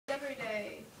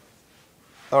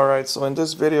Alright, so in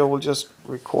this video we'll just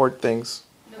record things.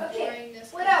 Okay,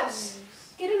 what else?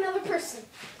 Get another person.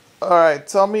 Alright,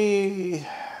 tell me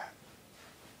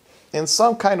in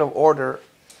some kind of order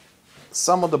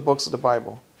some of the books of the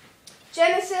Bible.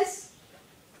 Genesis,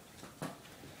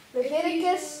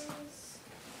 Leviticus,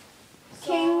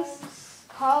 Kings,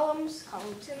 Columns.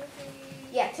 Timothy.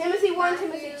 Yeah, Timothy 1,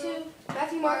 Timothy 2,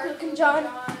 Matthew, Mark, Luke, and John.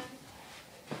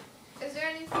 Is there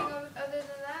anything other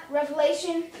than that?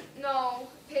 Revelation. No,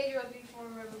 Pedro before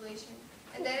Revelation.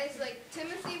 And then it's like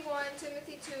Timothy 1,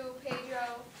 Timothy 2,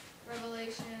 Pedro,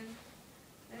 Revelation.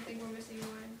 I think we're missing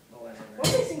one, but whatever.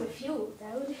 We're missing a few,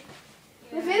 dude.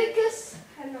 Yeah. Leviticus.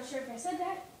 I'm not sure if I said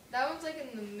that. That one's like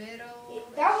in the middle.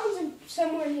 That one's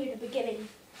somewhere near the beginning.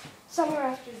 Somewhere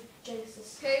after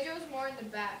Genesis. Pedro's more in the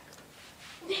back.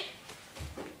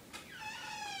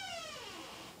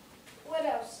 What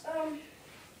else?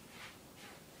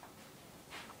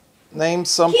 Name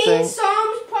something. Kings,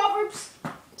 Psalms, Proverbs.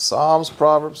 Psalms,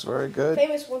 Proverbs, very good.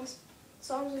 Famous ones.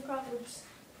 Psalms and Proverbs.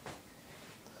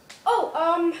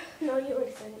 Oh, no, you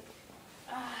already said it.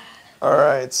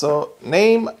 Alright, so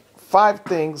name 5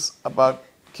 things about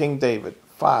King David.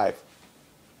 5.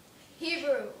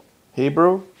 Hebrew.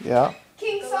 Hebrew, yeah.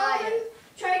 King Goliath. Solomon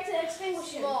tried to extinguish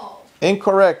him. Small.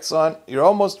 Incorrect, son. You're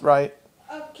almost right.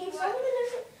 King Solomon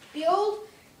isn't. The old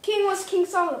king was King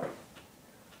Solomon.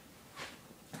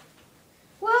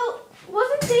 Well,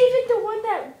 wasn't David the one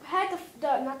that had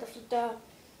the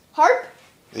harp?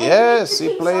 Yes, to he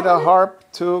King played a Solomon?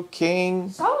 harp to King,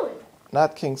 Solomon.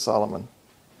 not King Solomon.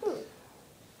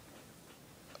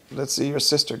 Let's see your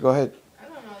sister. Go ahead. I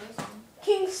don't know this one.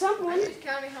 King I'm someone. just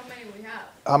counting how many we have.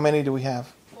 How many do we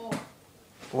have? 4.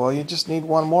 Well, you just need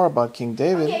one more about King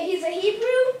David. Okay, he's a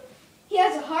Hebrew. He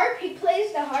has a harp. He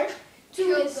plays the harp.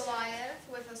 Killed his. Goliath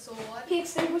with a sword. He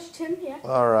extinguished him. Yeah.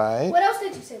 All right. What else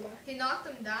did you say, Mark? He knocked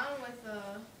him down with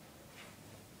a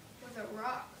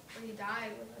rock, but he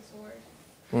died with a sword.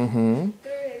 Mm-hmm.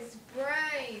 Through his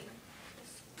brain.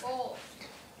 His skull.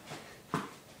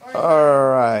 All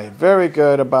right. Very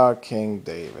good about King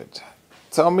David.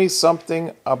 Tell me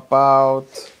something about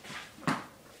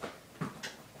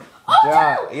Oh,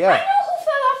 John. no! Yeah. I know who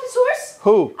fell off his horse.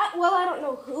 Who? Well, I don't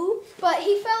know who, but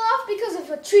he fell off because of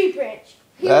a tree branch.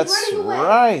 He That's was running away.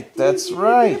 right. That's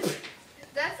right.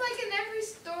 That's like in every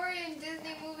story in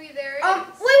Disney movie there is.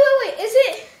 Wait. Is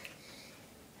it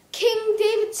King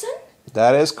David's son?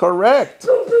 That is correct.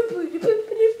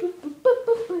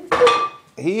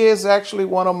 He is actually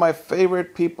one of my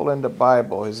favorite people in the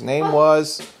Bible. His name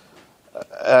was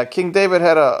King David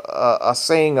had a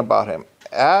saying about him.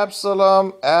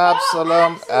 Absalom,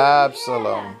 Absalom,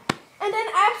 Absalom. Yeah. And then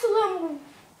Absalom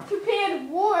prepared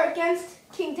war against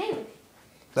King David.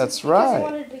 That's Because he right.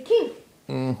 wanted to be king.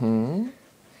 Mm-hmm.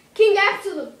 King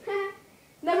Absalom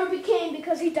never became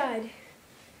because he died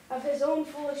of his own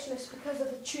foolishness because of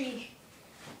a tree.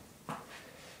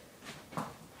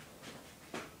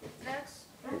 Next.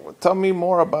 Tell me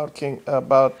more about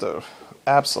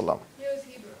Absalom. He was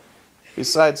Hebrew.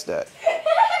 Besides that,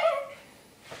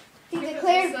 He was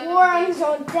declared the son war of on his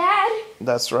own dad.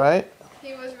 that's right.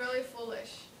 He was really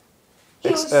foolish. He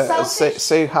was selfish.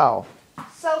 Say how?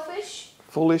 Selfish.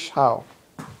 Foolish how?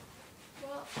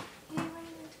 Well, he ran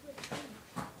into a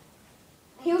tree.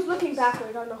 He was looking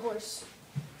backward on the horse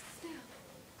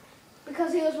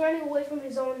because he was running away from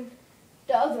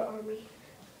the other army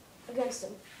against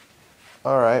him.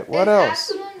 All right. What Is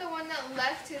else? Absalom the one that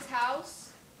left his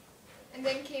house and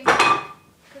then came back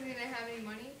because he didn't have any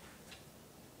money?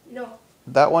 No.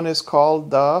 That one is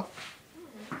called the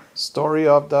story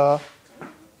of the.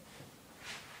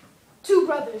 2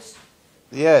 brothers.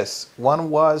 Yes, one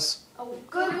was A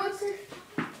good one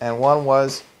and one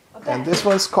was, a bad and this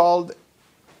one's called.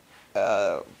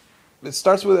 It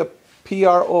starts with a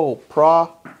P-R-O,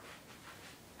 problems.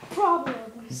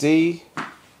 D,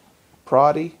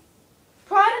 Prodi,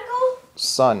 Prodigal.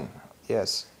 son.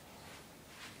 Yes.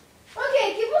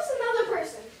 Okay, give us another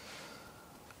person.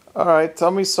 All right.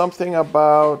 Tell me something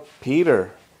about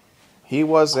Peter. He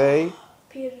was a.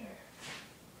 Peter.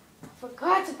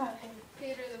 Forgot about him.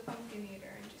 Peter the pumpkin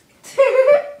eater. I'm just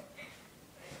kidding.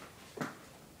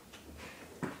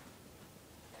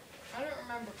 I don't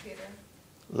remember Peter.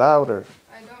 Louder.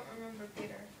 I don't remember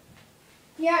Peter.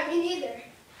 Yeah, me neither.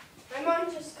 My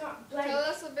mom just got blank. Tell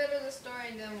us a bit of the story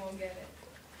and then we'll get it.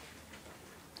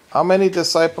 How many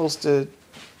disciples did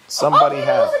somebody Peter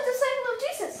have? was a disciple of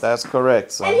Jesus. That's correct,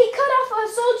 And son. he cut off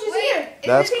a soldier's ear.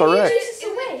 That's correct. Jesus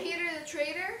Isn't away. Peter the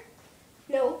traitor?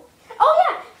 No. Oh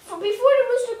yeah. Before the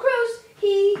rooster crows,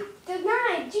 he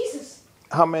denied Jesus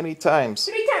How many times?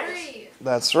 3 times. 3.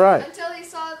 That's right. Until he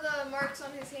saw the marks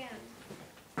on his hand.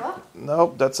 What?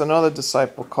 Nope, that's another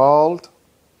disciple called.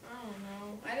 I don't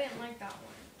know. I didn't like that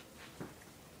one.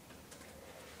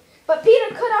 But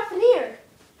Peter cut off an ear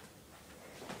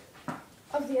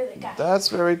of the other guy. That's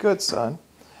very good, son.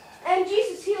 And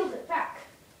Jesus healed it back.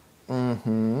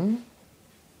 Mm-hmm.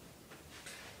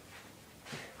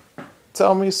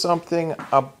 Tell me something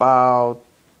about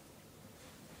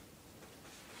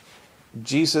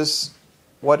Jesus.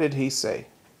 What did he say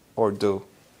or do?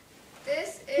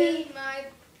 This is my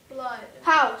blood.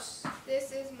 House.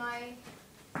 This is my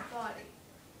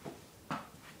body.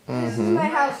 This is Mm-hmm. my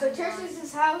house. The church is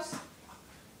his house.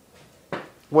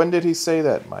 When did he say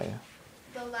that, Maya?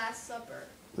 The Last Supper.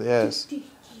 Yes.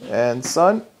 And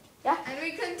son? And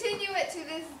we continue it to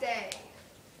this day.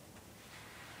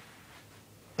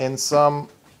 In some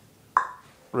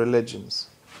religions,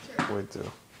 True. we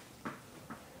do.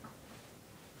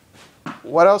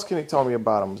 What else can you tell me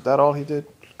about him? Is that all he did?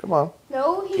 Come on.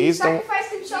 No, he He's the-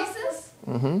 sacrificed himself. Jesus?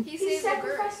 Mm-hmm. He He saved the girl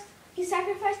sacrificed. He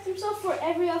sacrificed himself for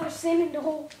every other sin in the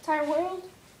whole entire world.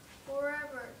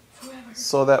 forever. Forever.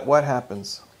 So that what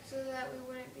happens? So that we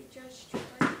wouldn't be judged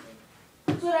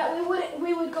rightly. So that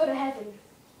we would go to heaven.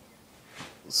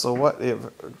 So what if?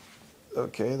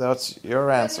 Okay, that's your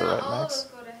answer, But not right, all of Max? us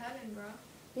go to heaven, bro.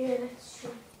 Yeah, that's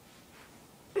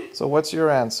true. So what's your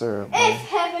answer? If Maya?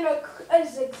 heaven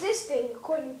is existing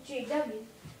according to JW.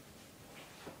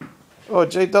 Oh,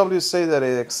 JW say that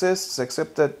it exists,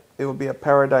 except that it will be a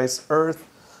paradise earth,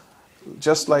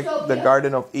 just like the Utopia.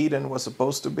 Garden of Eden was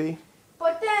supposed to be.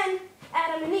 But then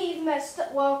Adam and Eve messed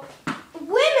up. Well,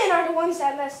 women are the ones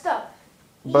that messed up.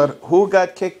 But who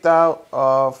got kicked out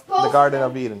of the Both Garden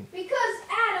of of Eden? Because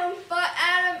Adam. But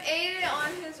Adam ate it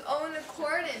on his own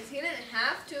accordance. He didn't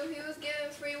have to. He was given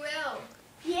free will.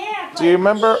 Yeah. But Do you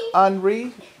remember Eve,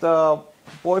 Henri, the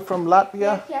boy from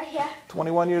Latvia, Yeah.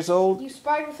 21 years old? You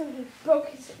sparred with him. He broke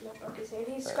his. Not broke his hand.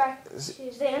 He scratched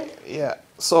his hand. Yeah,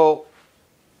 so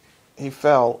he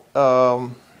fell.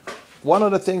 One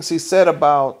of the things he said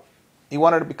about, he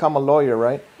wanted to become a lawyer,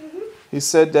 right? He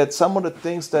said that some of the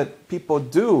things that people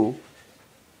do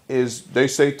is they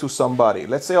say to somebody,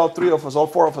 let's say all three of us,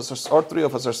 all three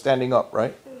of us are standing up,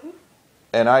 right?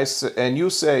 And you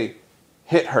say,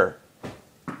 hit her.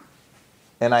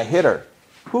 And I hit her.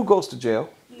 Who goes to jail?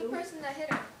 The person that hit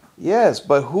her. Yes,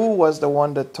 but who was the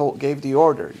one that gave the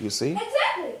order, you see?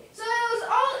 Exactly. So it was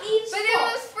all Eve's But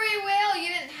fault. it was free will. You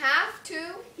didn't have to.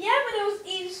 Yeah, but it was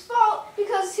Eve's fault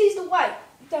because he's the wife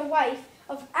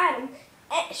of Adam.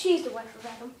 And she's the wife of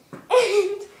Adam.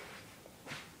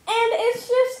 And it's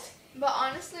just. But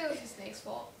honestly, it was the snake's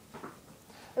fault.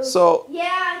 It was, So-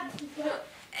 yeah.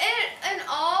 In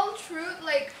all truth,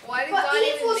 like, why did But God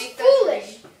Eve even was make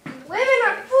foolish. that tree? Women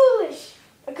are foolish,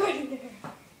 according to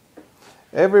her.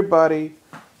 Everybody,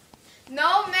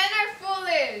 No, men are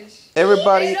foolish. They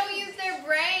everybody, don't use their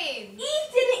brain.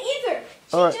 Eve didn't either.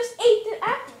 She All right. just ate the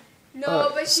apple. No,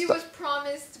 Alright, but she stop. was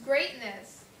promised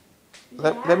greatness.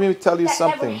 let me tell you That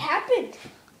something. never happened.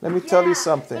 Let me tell you Yeah,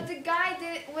 something. But the guy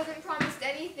wasn't promised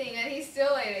anything, and he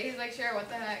still ate it. He's like, sure, what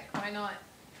the heck? Why not?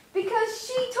 Because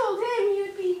she told him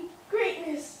you'd be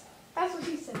greatness. That's what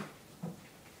she said.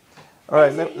 All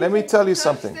right, let me tell you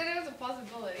Trump something. said it was a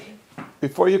possibility.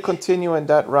 Before you continue in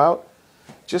that route,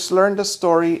 just learn the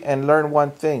story and learn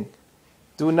one thing.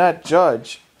 Do not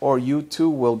judge, or you too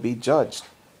will be judged.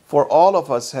 For all of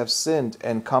us have sinned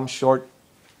and come short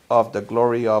of the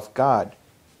glory of God.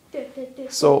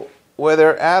 So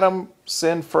whether Adam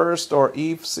sinned first or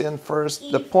Eve sinned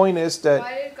first, the Eve. point is that,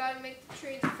 Why did God make the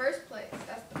tree in the first place?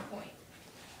 That's the point.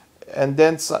 and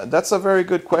then that's a very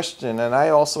good question, and I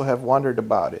also have wondered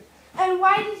about it. And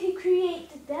why did he create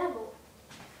the devil?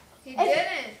 He And-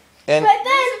 didn't. And But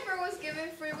then, Lucifer was given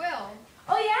free will.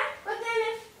 oh yeah, but then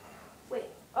if, wait,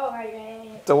 oh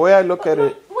right. the way I look at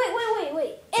it,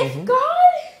 Wait. If Mhm.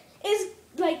 God is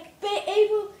like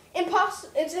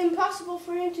it's impossible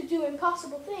for him to do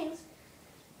impossible things.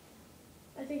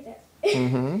 I think that.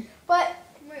 mhm, But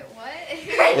Wait, what?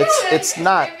 it's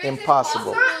not If it's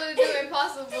impossible. to do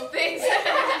impossible things.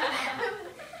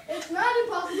 it's not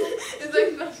impossible. It's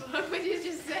like, the fuck would you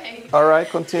just say? All right,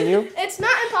 continue. It's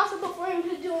not impossible for him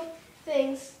to do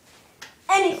things,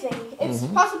 anything. It's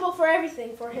Mhm. possible for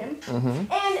everything for him. Mhm.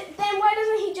 And then why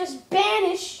doesn't he just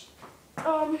banish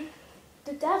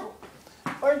the devil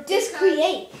or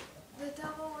discreate? The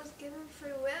devil was given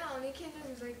free will, and he can't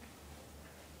just like.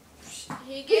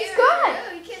 He gave It's it God. free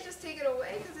will. He can't just take it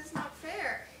away because it's not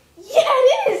fair. Yeah,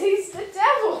 it is. He's the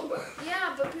devil.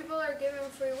 Yeah, but people are given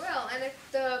free will, and if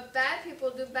the bad people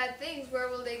do bad things, where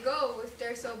will they go if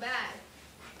they're so bad?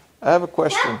 I have a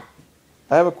question.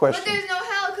 I have a But question. there's no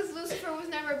hell because Lucifer was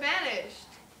never banished.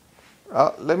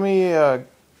 Let me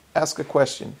ask a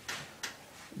question.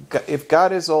 If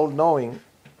God is all-knowing,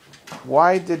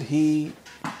 why did he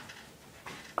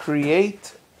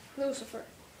create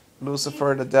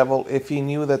Lucifer, the devil, if he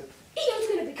knew that He was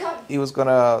going to become. he was going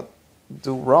to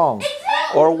do wrong?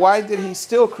 Exactly. Or why did he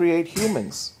still create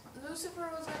humans? Lucifer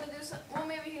was gonna do something. Well,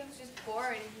 maybe he was just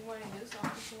bored and he wanted to do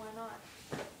something, so why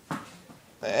not?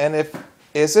 And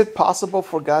is it possible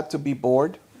for God to be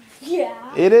bored?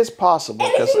 Yeah. It is possible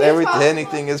because Anything is possible.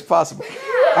 anything is possible.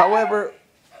 However,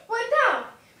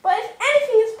 But if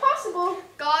anything is possible,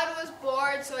 God was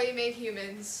bored, so he made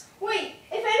humans. wait,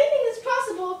 if anything is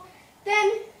possible,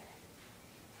 then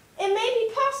it may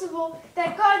be possible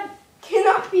that God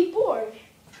cannot be bored.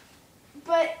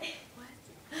 But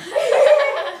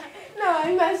no,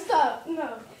 I messed up.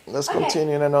 No. let's Okay.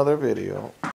 continue in another video.